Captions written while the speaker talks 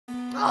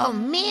Oh,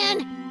 man!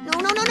 No,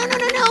 no, no, no, no,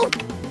 no, no!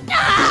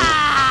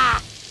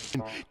 Ah!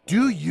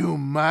 Do you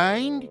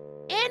mind?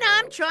 And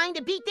I'm trying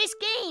to beat this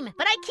game,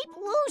 but I keep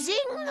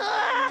losing.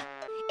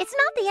 It's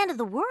not the end of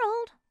the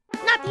world.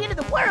 Not the end of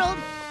the world?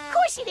 Of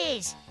course it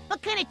is!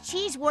 What kind of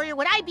cheese warrior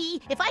would I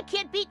be if I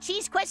can't beat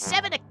Cheese Quest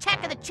 7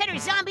 Attack of the Cheddar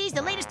Zombies,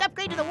 the latest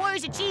upgrade to the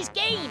Warriors of Cheese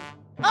game?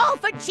 All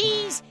for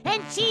cheese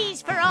and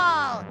cheese for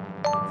all!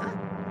 Huh?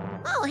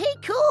 Oh, hey,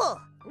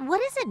 cool!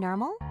 What is it,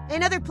 Normal?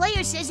 Another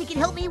player says he can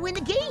help me win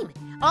the game.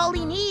 All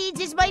he needs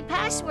is my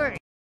password.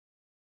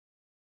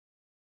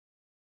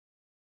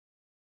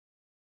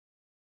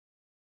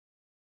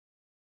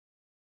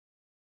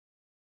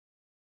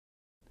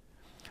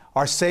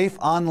 Our safe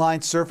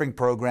online surfing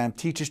program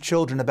teaches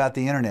children about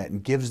the internet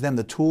and gives them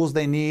the tools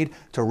they need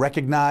to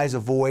recognize,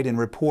 avoid, and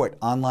report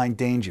online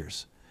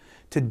dangers.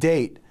 To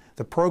date,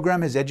 the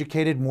program has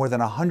educated more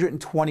than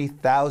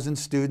 120,000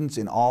 students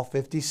in all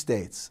 50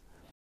 states.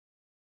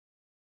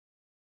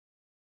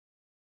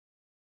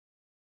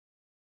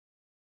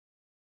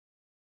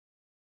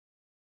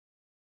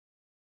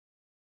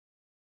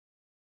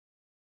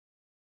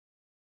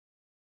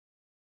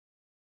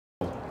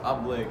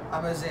 I'm Blake.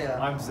 I'm Isaiah.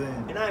 I'm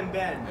Zane. And I'm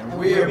Ben. And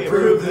we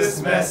approve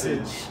this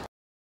message.